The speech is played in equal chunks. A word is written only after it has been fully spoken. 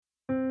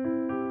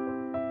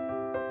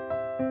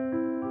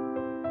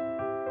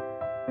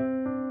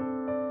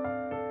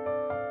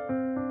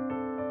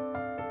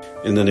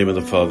In the name of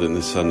the Father, and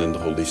the Son, and the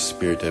Holy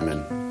Spirit,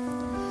 amen.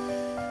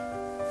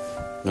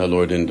 My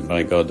Lord and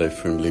my God, I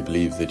firmly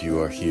believe that you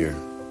are here,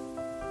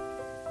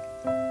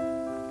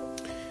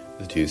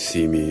 that you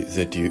see me,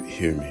 that you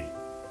hear me.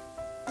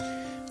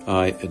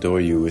 I adore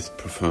you with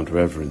profound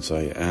reverence.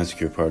 I ask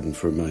your pardon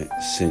for my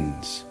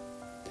sins,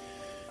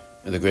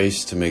 and the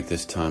grace to make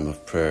this time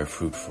of prayer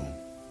fruitful.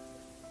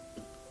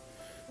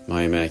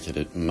 My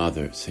Immaculate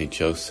Mother, Saint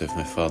Joseph,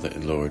 my Father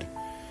and Lord,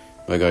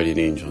 my guardian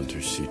angel,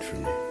 intercede for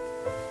me.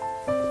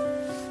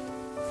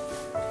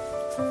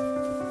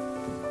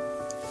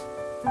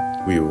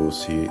 We will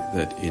see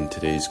that in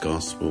today's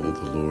Gospel,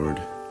 the Lord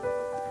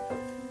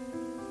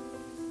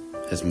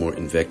has more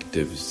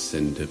invectives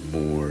and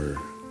more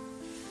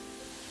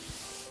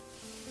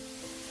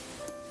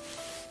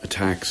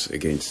attacks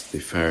against the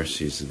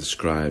Pharisees and the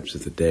scribes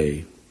of the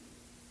day.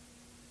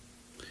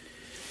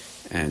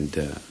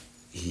 And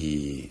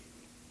he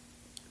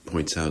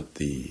points out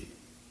the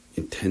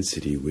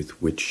intensity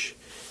with which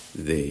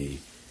they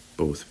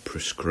both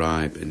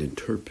prescribe and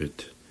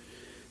interpret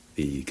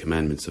the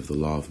commandments of the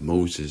law of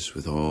Moses,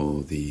 with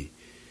all the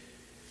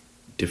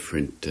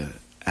different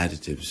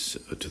additives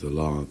to the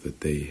law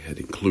that they had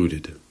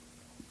included.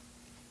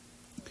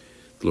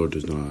 The Lord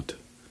does not,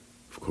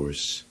 of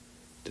course,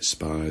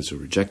 despise or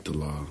reject the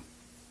law.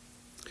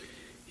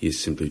 He is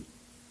simply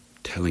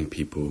telling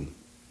people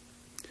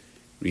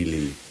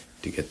really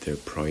to get their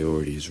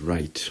priorities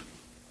right,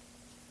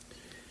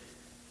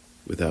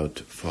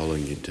 without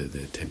falling into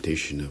the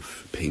temptation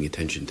of paying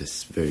attention to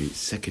very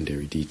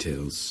secondary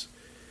details,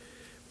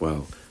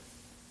 while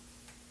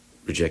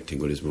rejecting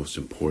what is most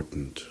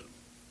important,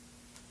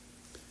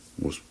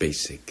 most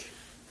basic,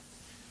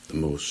 the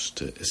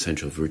most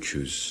essential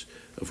virtues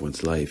of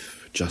one's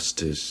life: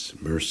 justice,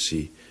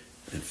 mercy,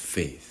 and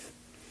faith.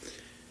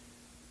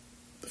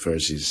 The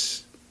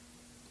Pharisees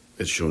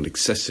had shown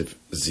excessive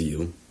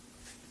zeal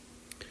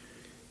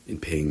in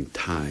paying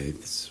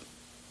tithes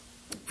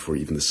for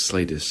even the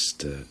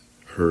slightest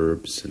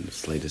herbs and the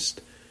slightest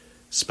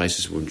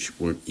spices which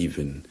weren't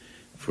even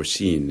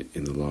foreseen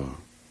in the law.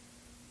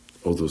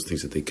 All those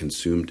things that they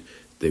consumed,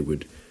 they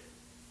would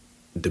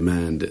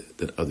demand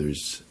that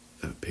others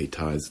pay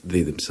tithes.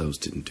 They themselves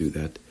didn't do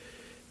that,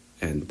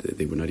 and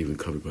they were not even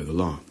covered by the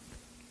law.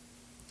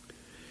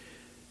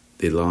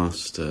 They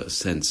lost a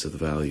sense of the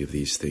value of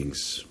these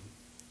things,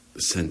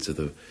 the sense of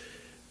the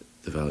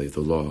value of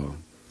the law.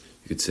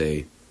 You could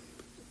say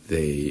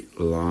they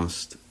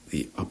lost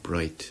the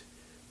upright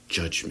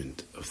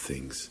judgment of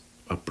things,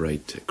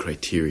 upright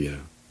criteria,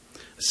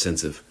 a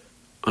sense of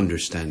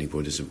understanding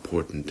what is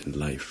important in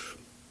life.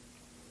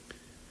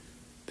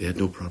 They had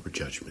no proper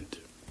judgment,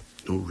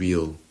 no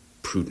real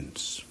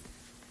prudence.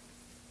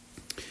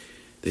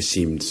 They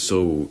seemed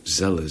so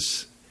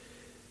zealous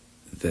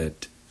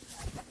that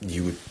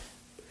you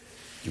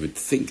would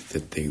think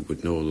that they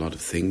would know a lot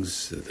of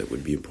things that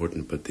would be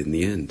important, but in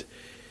the end,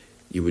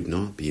 you would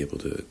not be able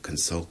to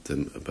consult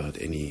them about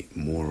any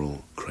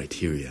moral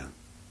criteria.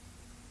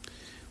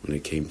 When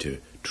it came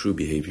to true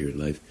behavior in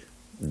life,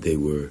 they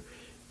were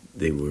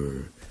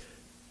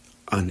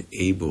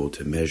unable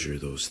to measure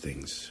those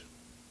things.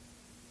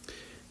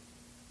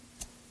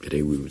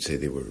 Today we would say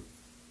they were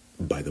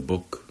by the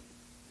book,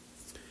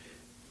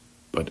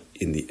 but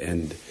in the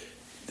end,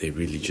 they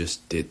really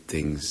just did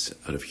things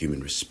out of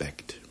human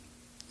respect.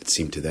 It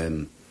seemed to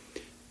them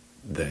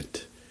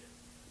that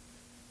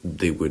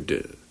they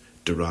would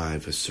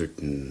derive a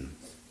certain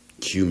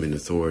human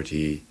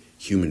authority,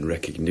 human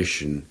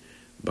recognition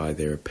by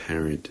their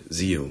apparent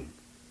zeal.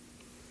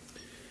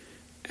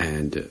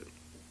 And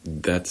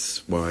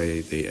that's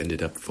why they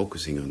ended up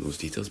focusing on those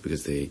details,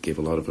 because they gave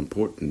a lot of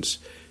importance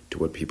to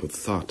what people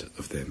thought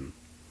of them.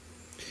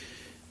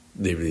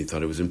 They really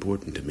thought it was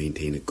important to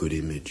maintain a good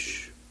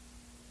image,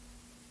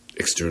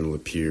 external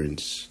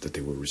appearance, that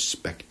they were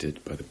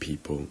respected by the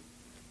people,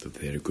 that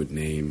they had a good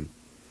name,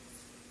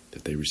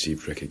 that they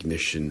received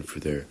recognition for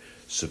their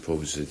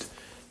supposed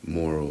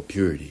moral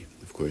purity.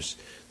 Of course,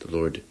 the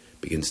Lord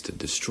begins to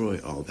destroy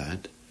all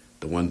that.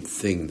 The one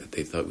thing that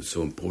they thought was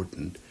so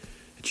important,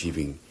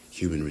 achieving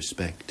human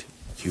respect,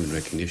 human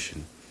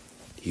recognition,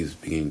 He was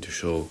beginning to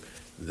show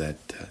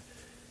that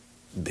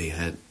they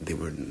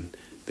were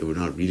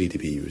not really to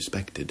be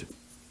respected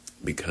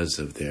because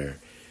of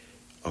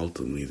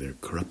ultimately their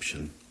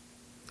corruption.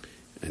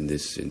 And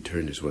this in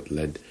turn is what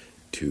led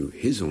to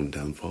His own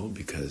downfall,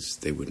 because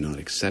they would not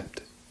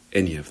accept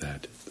any of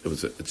that.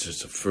 It's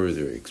just a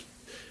further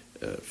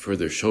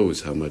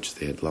shows how much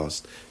they had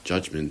lost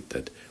judgment,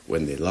 that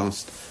when they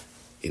lost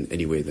in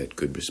any way that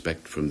good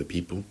respect from the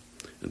people,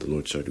 and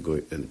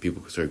the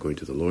people started going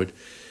to the Lord,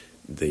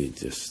 they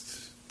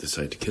just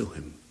decided to kill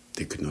Him.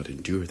 They could not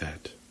endure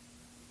that.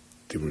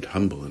 They weren't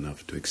humble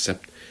enough to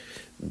accept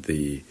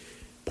the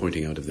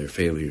pointing out of their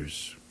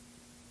failures.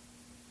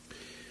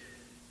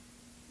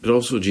 But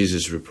also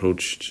Jesus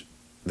reproached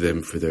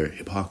them for their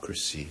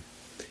hypocrisy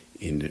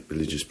in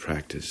religious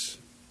practice.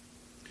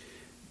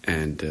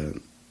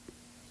 And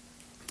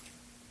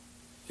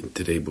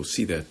today we'll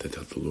see that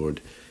the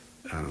Lord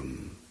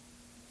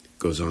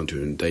goes on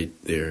to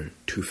indict their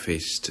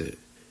two-faced,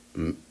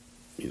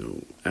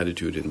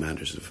 attitude in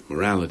matters of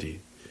morality.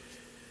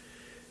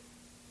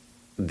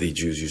 The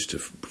Jews used to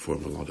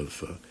perform a lot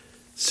of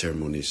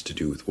ceremonies to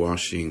do with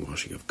washing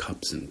of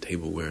cups and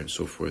tableware and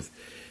so forth,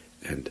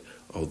 and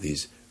all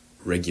these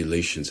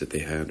regulations that they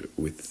had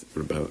with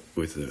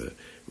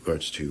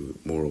regards to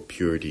moral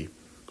purity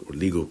or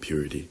legal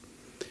purity.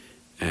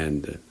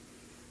 And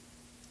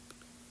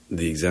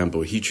the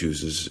example he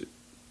chooses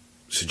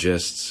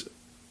suggests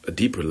a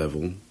deeper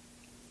level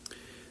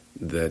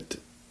that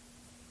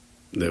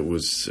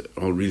was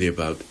all really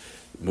about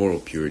moral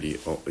purity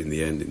in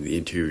the end, in the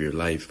interior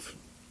life.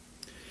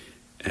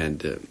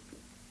 And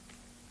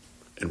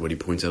what he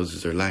points out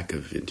is their lack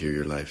of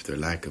interior life, their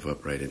lack of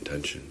upright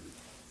intention.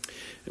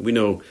 And we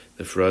know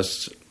that for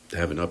us to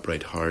have an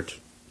upright heart,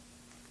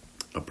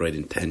 upright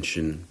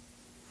intention,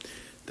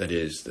 that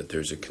is, that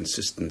there's a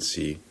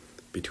consistency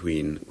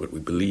between what we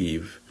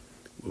believe,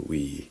 what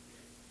we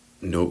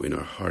know in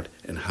our heart,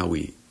 and how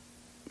we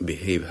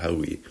behave, how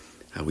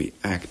we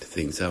act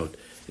things out,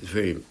 is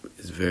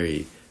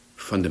very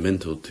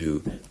fundamental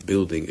to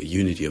building a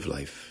unity of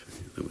life.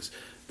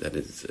 That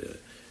is an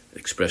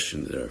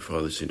expression that our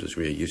Father St.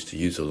 Josemaria used to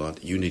use a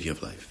lot: unity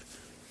of life.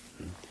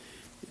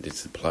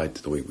 It's applied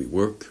to the way we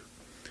work,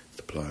 it's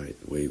applied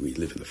to the way we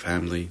live in the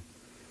family,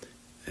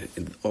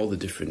 and all the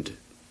different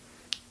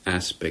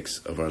aspects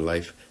of our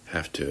life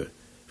have to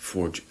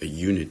forge a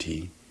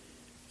unity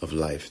of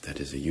life, that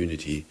is a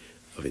unity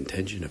of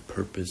intention, of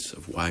purpose,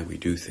 of why we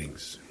do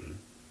things.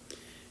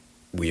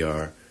 We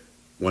are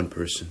one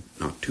person,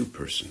 not two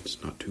persons,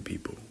 not two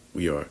people.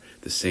 We are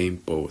the same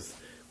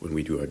both when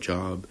we do our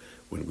job,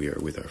 when we are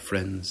with our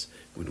friends,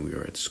 when we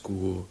are at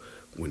school,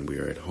 when we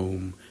are at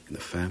home, in the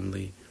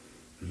family,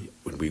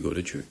 when we go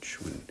to church,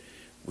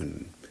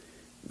 when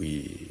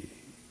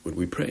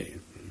we pray.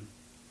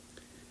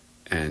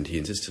 And he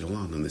insisted a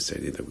lot on this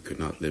idea that we could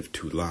not live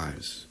two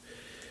lives.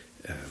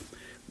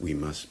 We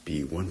must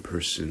be one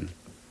person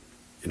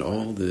in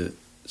all the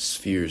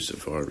spheres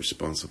of our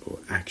responsible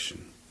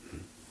action.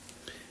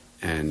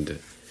 And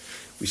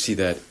we see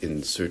that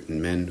in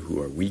certain men who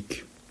are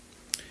weak.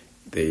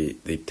 They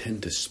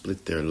tend to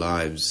split their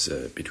lives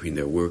between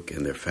their work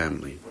and their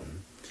family.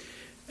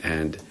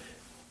 And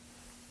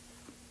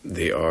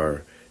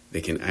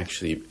they can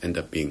actually end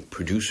up being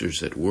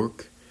producers at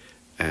work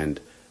and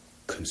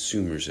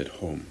consumers at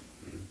home.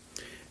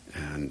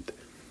 And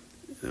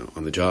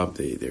on the job,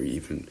 they're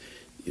even,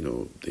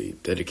 they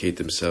dedicate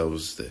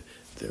themselves.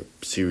 They're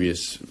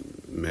serious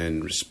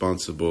men,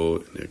 responsible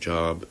in their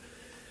job.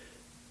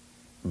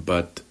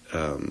 But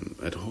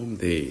at home,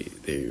 they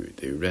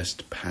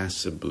rest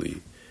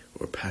passively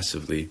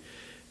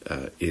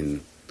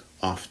in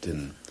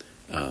often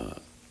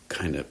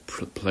kind of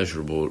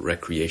pleasurable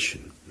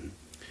recreation.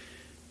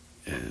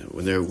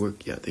 When they're at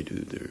work, they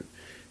do.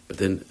 But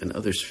then in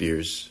other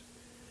spheres,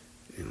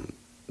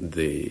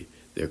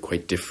 they're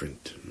quite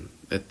different.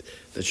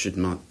 That should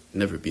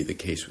never be the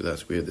case with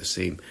us. We are the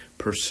same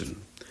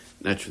person.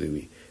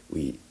 Naturally,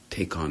 we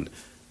take on,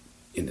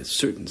 in a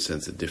certain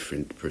sense, a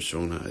different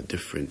persona, a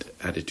different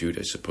attitude,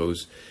 I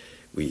suppose.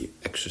 We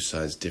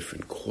exercise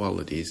different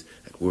qualities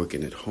at work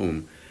and at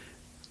home,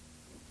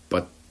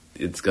 but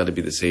it's got to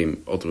be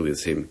ultimately the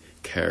same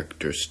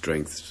character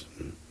strengths.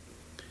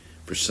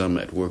 For some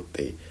at work,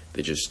 they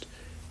just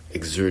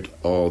exert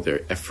all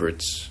their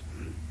efforts,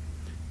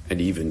 and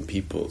even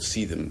people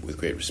see them with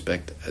great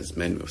respect as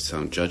men of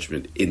sound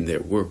judgment in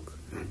their work.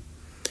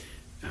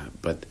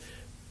 But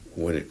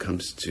when it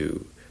comes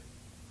to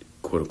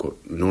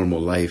quote-unquote normal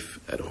life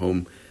at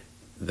home,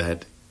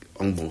 that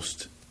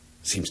almost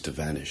seems to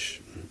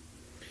vanish.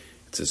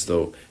 It's as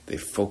though they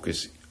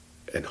focus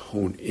and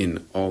hone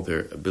in all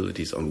their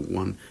abilities on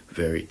one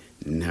very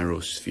narrow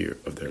sphere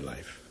of their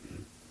life.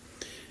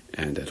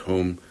 And at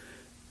home,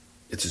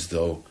 it's as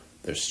though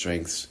their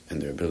strengths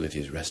and their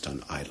abilities rest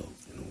on idle.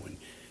 When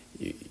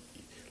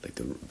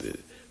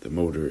the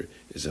motor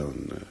is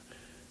on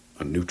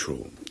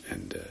neutral,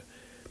 and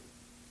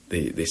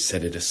they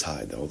set it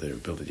aside, all their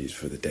abilities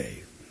for the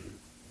day.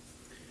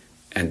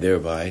 And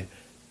thereby,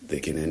 they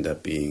can end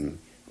up being,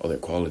 all their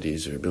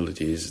qualities, their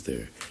abilities,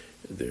 their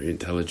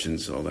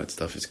intelligence, all that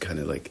stuff is kind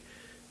of like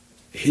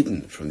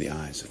hidden from the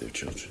eyes of their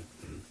children.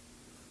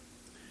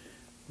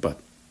 But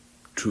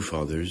true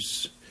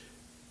fathers,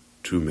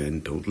 true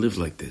men don't live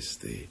like this.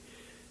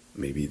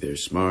 Maybe they're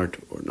smart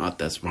or not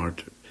that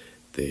smart.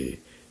 They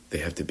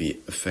have to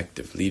be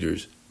effective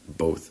leaders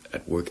both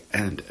at work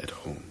and at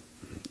home.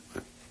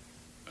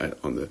 At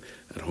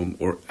home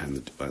or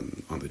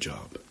on the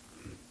job.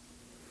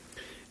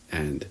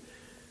 And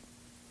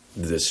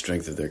the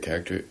strength of their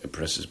character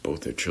impresses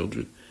both their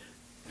children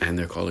and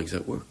their colleagues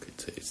at work.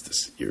 It's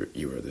this,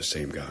 you are the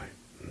same guy.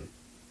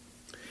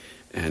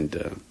 And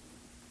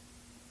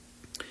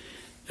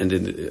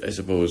then I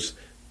suppose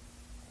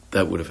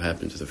that would have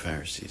happened to the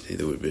Pharisees.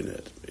 They would have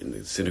been in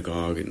the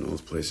synagogue and in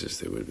those places.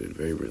 They would have been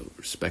very well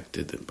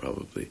respected and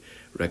probably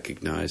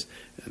recognized.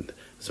 And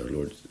as our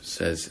Lord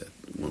says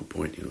at one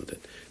point,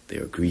 that they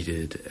are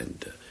greeted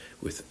and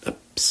with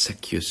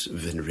obsequious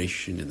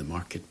veneration in the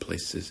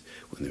marketplaces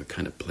when they're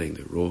kind of playing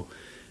their role,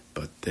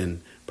 but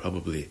then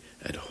probably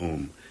at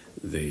home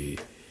they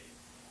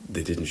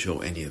didn't show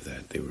any of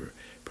that. They were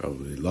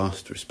probably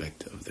lost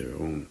respect of their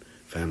own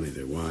family,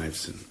 their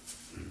wives, and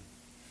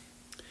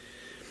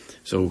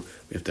so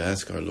we have to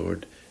ask our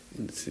Lord,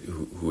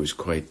 who is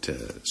quite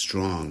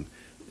strong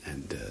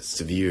and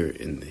severe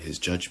in his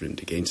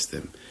judgment against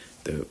them,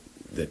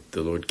 that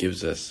the Lord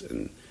gives us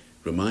and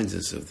reminds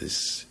us of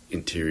this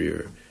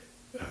interior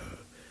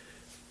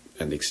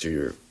and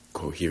exterior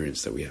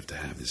coherence that we have to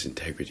have, this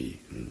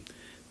integrity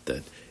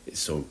that is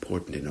so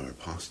important in our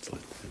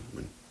apostolate.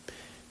 When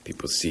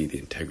people see the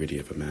integrity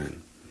of a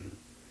man,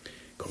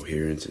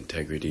 coherence,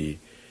 integrity,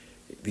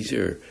 these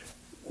are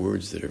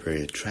words that are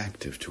very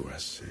attractive to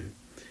us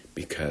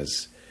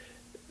because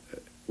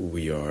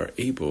we are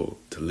able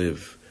to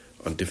live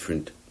on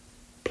different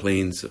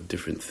planes of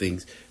different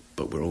things,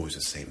 but we're always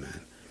the same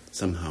man.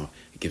 Somehow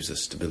it gives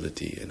us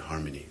stability and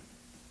harmony.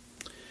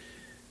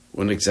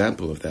 One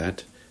example of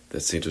that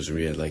St.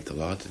 Josemaria liked a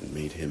lot and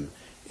made him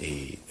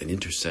an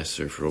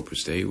intercessor for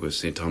Opus Dei was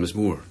St. Thomas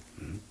More.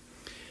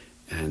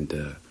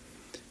 And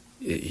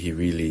he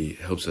really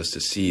helps us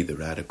to see the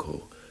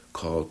radical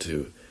call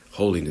to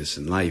holiness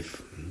in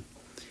life.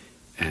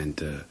 And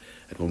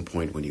at one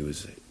point when he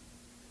was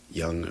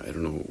young, I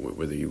don't know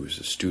whether he was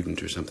a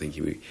student or something,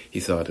 he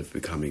thought of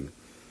becoming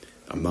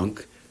a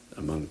monk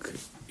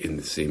in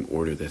the same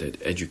order that had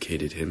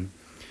educated him.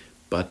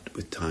 But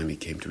with time he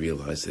came to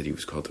realize that he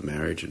was called to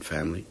marriage and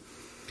family.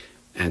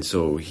 And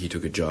so he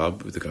took a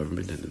job with the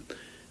government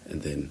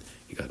and then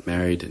he got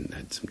married and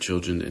had some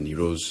children, and he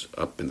rose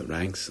up in the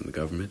ranks in the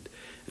government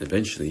and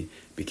eventually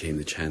became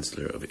the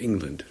Chancellor of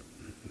England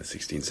in the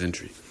 16th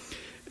century.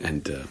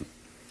 And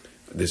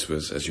this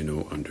was, as you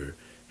know, under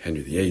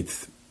Henry VIII.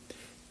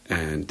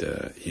 And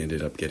he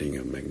ended up getting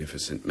a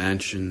magnificent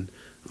mansion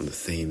on the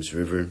Thames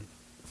River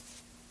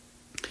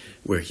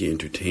where he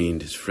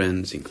entertained his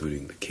friends,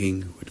 including the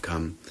king who would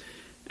come.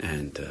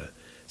 And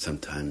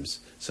sometimes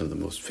some of the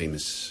most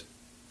famous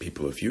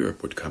people of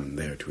Europe would come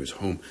there to his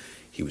home.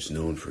 He was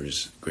known for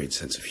his great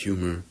sense of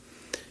humor,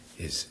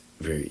 his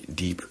very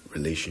deep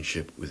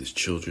relationship with his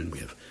children. We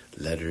have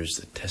letters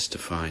that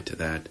testify to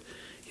that.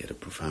 He had a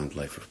profound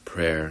life of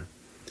prayer.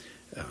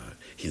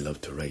 He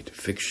loved to write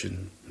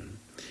fiction.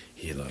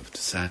 He loved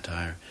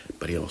satire,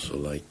 but he also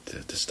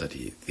liked to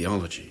study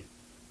theology.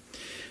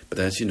 But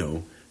as you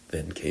know,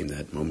 then came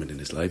that moment in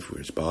his life where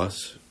his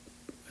boss,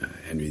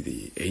 Henry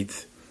VIII,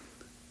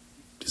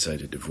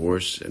 decided to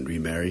divorce and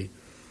remarry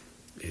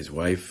his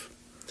wife,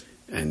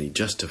 and he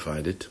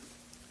justified it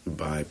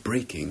by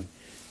breaking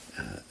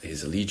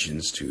his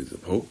allegiance to the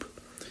Pope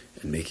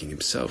and making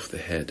himself the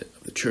head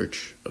of the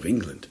Church of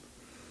England.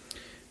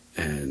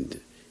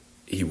 And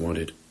he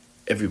wanted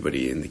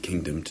everybody in the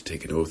kingdom to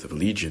take an oath of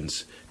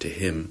allegiance to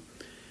him,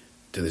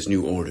 to this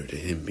new order, to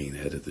him being the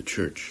head of the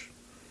church.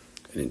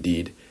 And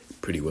indeed,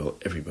 pretty well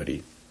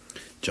everybody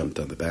jumped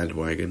on the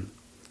bandwagon,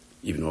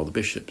 even all the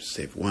bishops,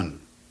 save one.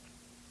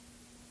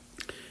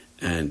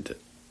 And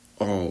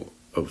all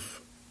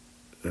of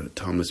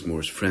Thomas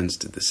More's friends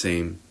did the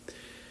same.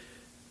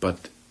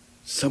 But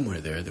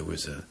somewhere there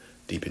was a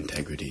deep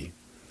integrity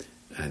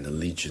and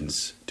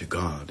allegiance to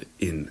God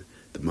in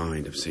the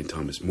mind of St.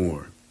 Thomas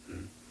More.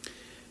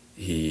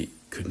 He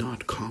could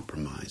not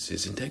compromise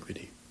his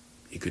integrity.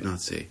 He could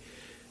not say,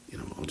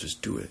 I'll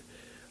just do it.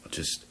 I'll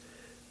just,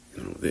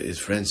 his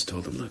friends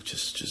told him, look,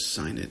 just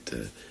sign it,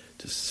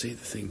 just say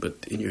the thing,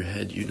 but in your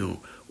head you know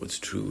what's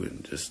true,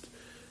 and just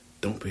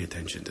don't pay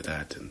attention to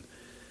that, and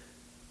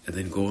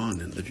then go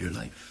on and live your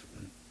life.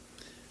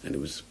 And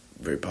it was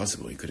very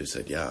possible he could have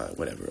said, yeah,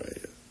 whatever,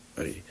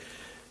 I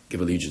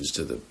give allegiance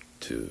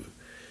to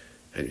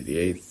Henry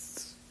VIII,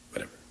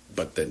 whatever.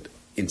 But then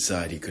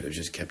inside he could have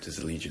just kept his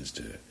allegiance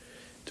to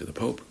the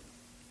Pope.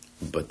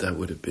 But that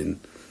would have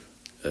been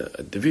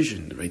a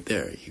division right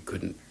there. He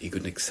couldn't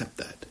accept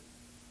that.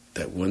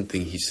 That one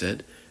thing he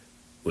said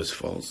was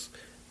false,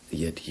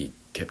 yet he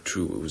kept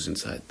true what was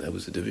inside. That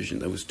was a division.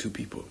 That was two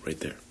people right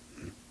there.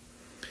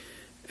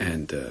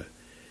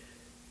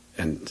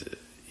 And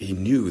he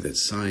knew that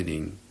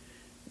signing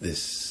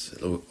this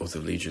oath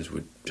of allegiance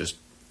would just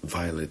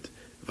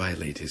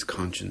violate his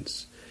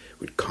conscience,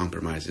 would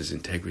compromise his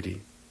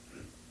integrity,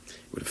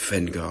 would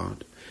offend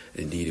God.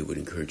 Indeed, it would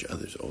encourage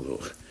others,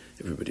 although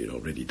everybody had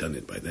already done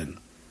it by then.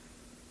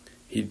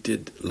 He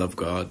did love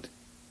God,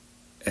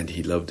 and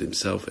he loved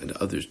himself and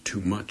others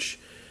too much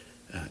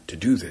to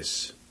do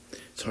this.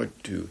 It's hard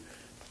to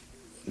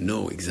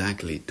know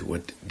exactly to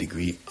what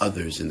degree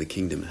others in the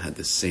kingdom had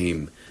the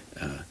same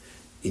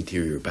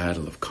interior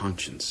battle of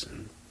conscience.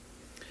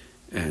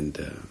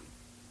 And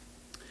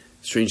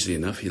strangely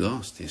enough, he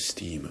lost the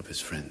esteem of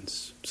his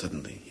friends.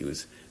 Suddenly, he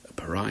was a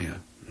pariah.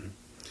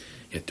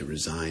 He had to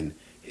resign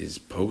his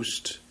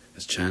post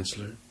as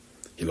chancellor.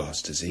 He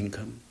lost his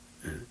income.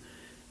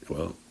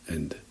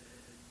 And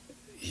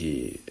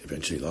he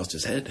eventually lost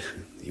his head.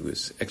 He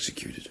was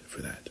executed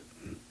for that.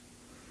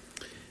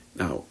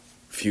 Now,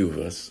 few of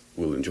us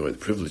will enjoy the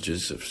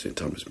privileges of St.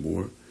 Thomas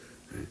More,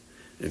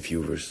 and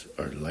few of us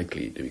are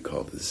likely to be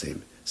called to the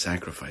same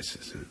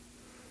sacrifices.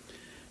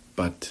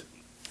 But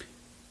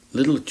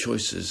little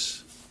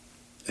choices,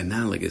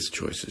 analogous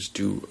choices,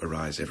 do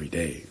arise every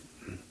day.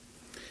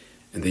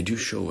 And they do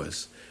show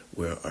us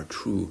where our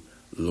true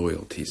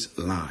loyalties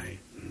lie.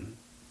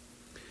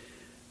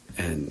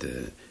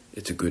 And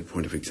it's a good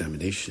point of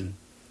examination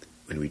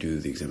when we do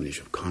the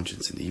examination of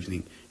conscience in the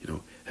evening.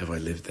 Have I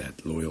lived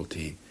that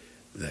loyalty,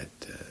 that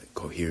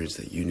coherence,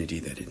 that unity,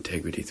 that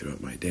integrity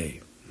throughout my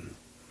day?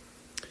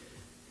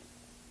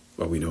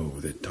 Well, we know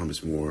that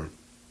Thomas More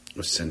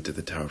was sent to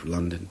the Tower of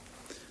London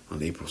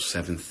on April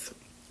 7th,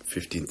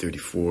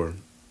 1534,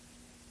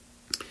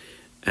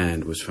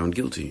 and was found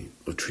guilty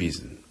of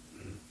treason.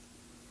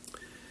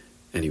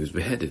 And he was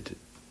beheaded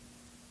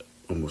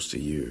almost a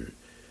year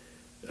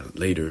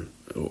later,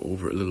 a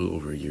little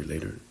over a year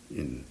later,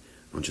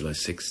 on July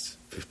 6th,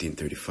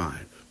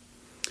 1535.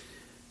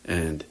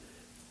 And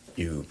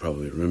you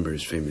probably remember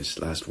his famous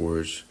last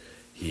words.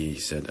 He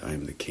said, "I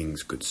am the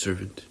king's good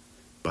servant,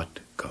 but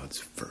God's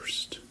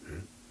first."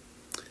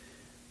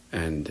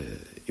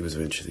 And he was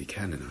eventually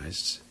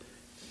canonized,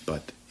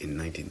 but in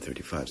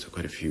 1935, so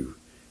quite a few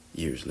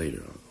years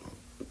later,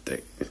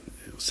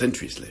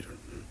 centuries later.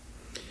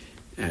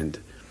 And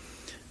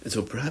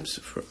so perhaps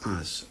for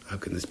us, how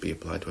can this be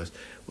applied to us?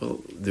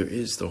 Well, there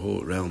is the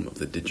whole realm of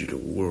the digital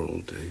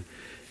world,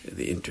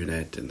 the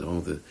internet, and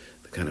all the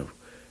kind of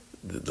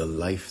the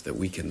life that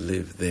we can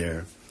live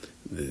there,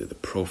 the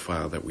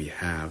profile that we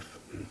have,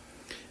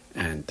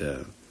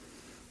 and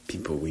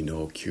people we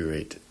know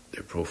curate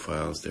their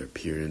profiles, their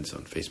appearance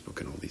on Facebook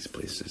and all these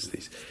places,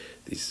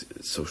 these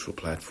social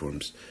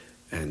platforms,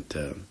 and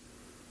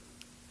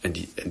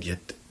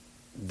yet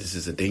this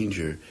is a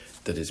danger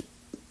that is,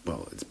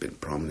 well, it's been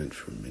prominent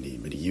for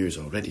many years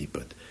already,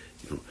 but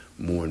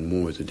more and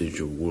more the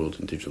digital world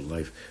and digital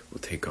life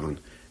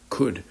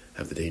could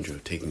have the danger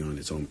of taking on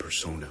its own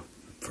persona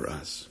for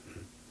us.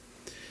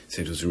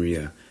 Saint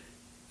Josemaria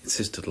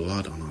insisted a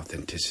lot on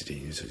authenticity.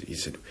 He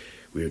said,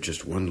 "We are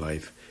just one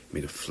life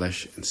made of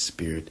flesh and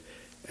spirit,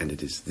 and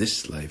it is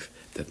this life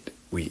that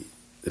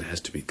has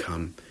to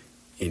become,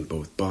 in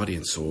both body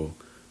and soul,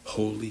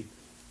 holy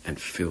and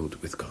filled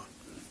with God."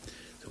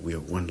 So we are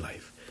one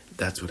life.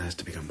 That's what has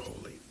to become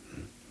holy.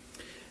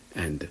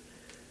 And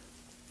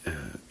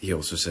he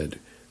also said,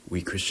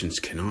 we Christians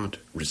cannot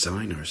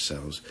resign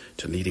ourselves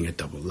to leading a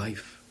double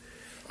life.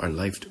 Our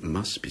life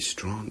must be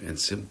strong and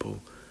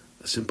simple,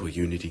 a simple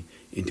unity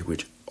into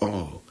which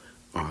all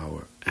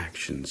our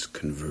actions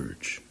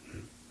converge.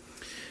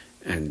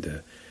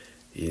 And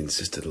he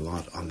insisted a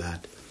lot on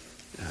that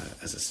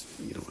as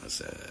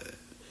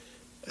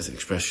an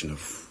expression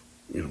of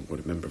what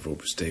a member of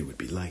Opus Dei would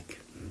be like.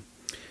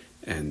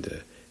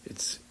 And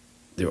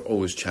there are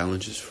always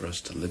challenges for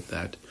us to live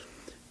that,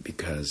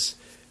 because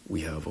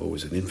we have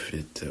always an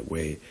infinite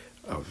way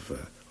of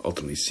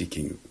ultimately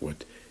seeking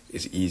what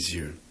is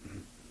easier.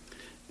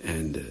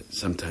 And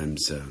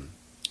sometimes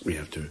we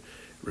have to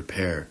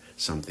repair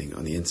something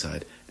on the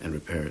inside and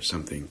repair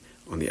something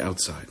on the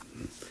outside.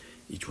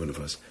 Each one of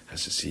us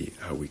has to see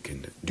how we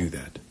can do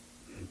that.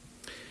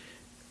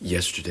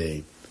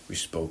 Yesterday we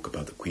spoke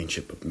about the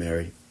queenship of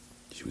Mary.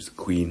 She was the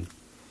queen.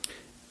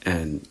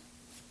 And,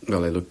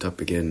 well, I looked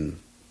up again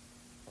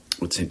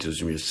what St.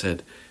 Josemaria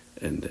said,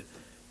 and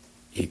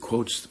he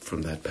quotes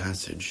from that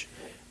passage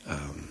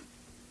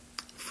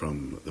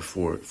from the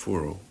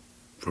Furrow,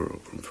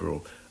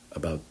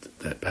 about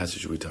that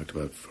passage we talked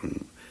about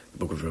from the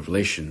book of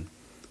Revelation,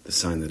 the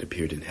sign that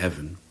appeared in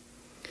heaven.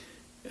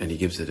 And he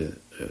gives it a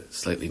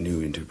slightly new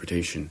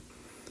interpretation.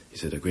 He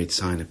said, "A great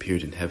sign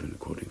appeared in heaven,"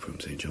 quoting from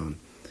St. John,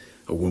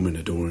 "a woman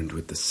adorned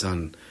with the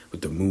sun,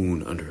 with the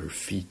moon under her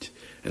feet,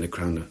 and a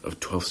crown of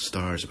 12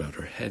 stars about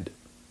her head."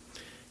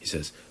 He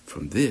says,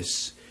 "From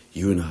this,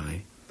 you and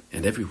I,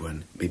 and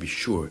everyone may be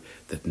sure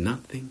that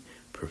nothing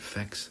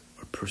perfects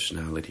our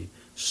personality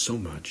so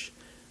much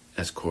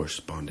as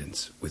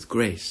correspondence with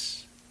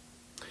grace.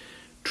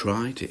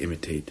 Try to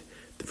imitate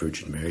the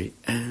Virgin Mary,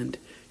 and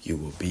you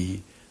will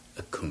be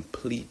a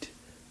complete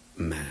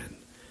man."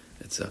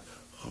 It's a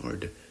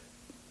hard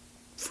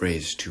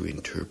phrase to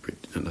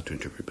interpret, not to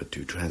interpret, but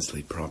to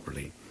translate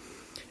properly.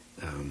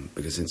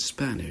 Because in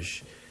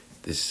Spanish,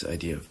 this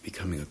idea of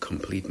becoming a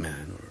complete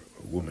man or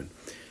woman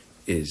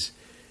is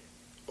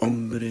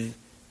hombre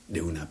de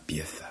una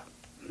pieza.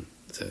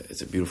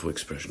 It's a beautiful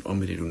expression.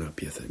 Hombre de una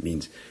pieza. It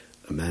means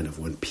a man of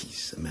one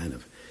piece.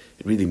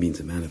 It really means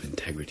a man of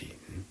integrity.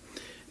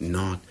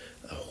 Not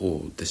a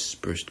whole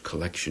dispersed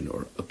collection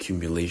or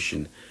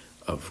accumulation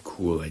of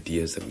cool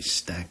ideas that we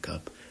stack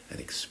up and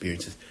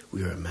experiences.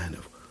 We are a man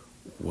of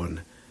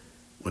one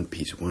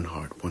piece, one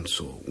heart, one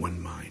soul,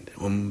 one mind.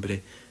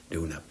 Hombre de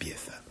una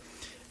pieza.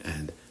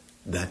 And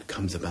that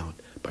comes about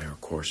by our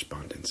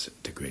correspondence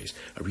to grace.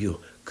 A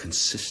real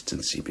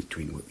consistency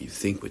between what you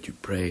think, what you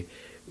pray,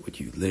 what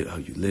you live, how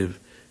you live.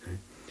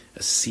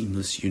 A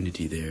seamless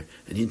unity there,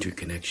 an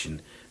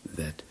interconnection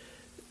that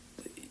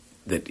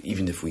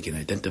even if we can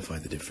identify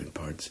the different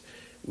parts,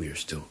 we are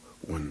still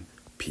one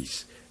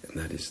piece. And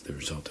that is the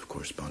result of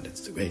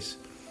correspondence to grace.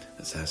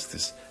 Let's ask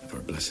this of our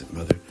Blessed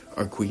Mother,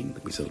 our Queen,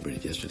 that we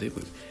celebrated yesterday.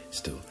 We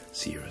still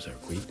see her as our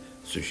Queen,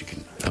 so she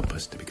can help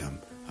us to become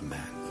a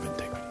man of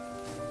integrity.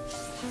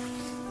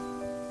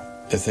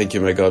 I thank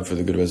you, my God, for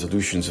the good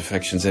resolutions,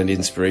 affections, and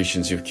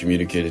inspirations you have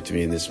communicated to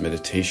me in this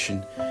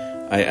meditation.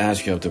 I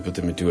ask you how to put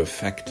them into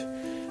effect.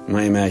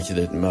 My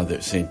Immaculate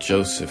Mother, Saint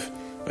Joseph,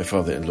 my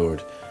Father and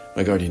Lord,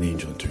 my guardian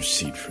angel,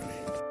 intercede for me.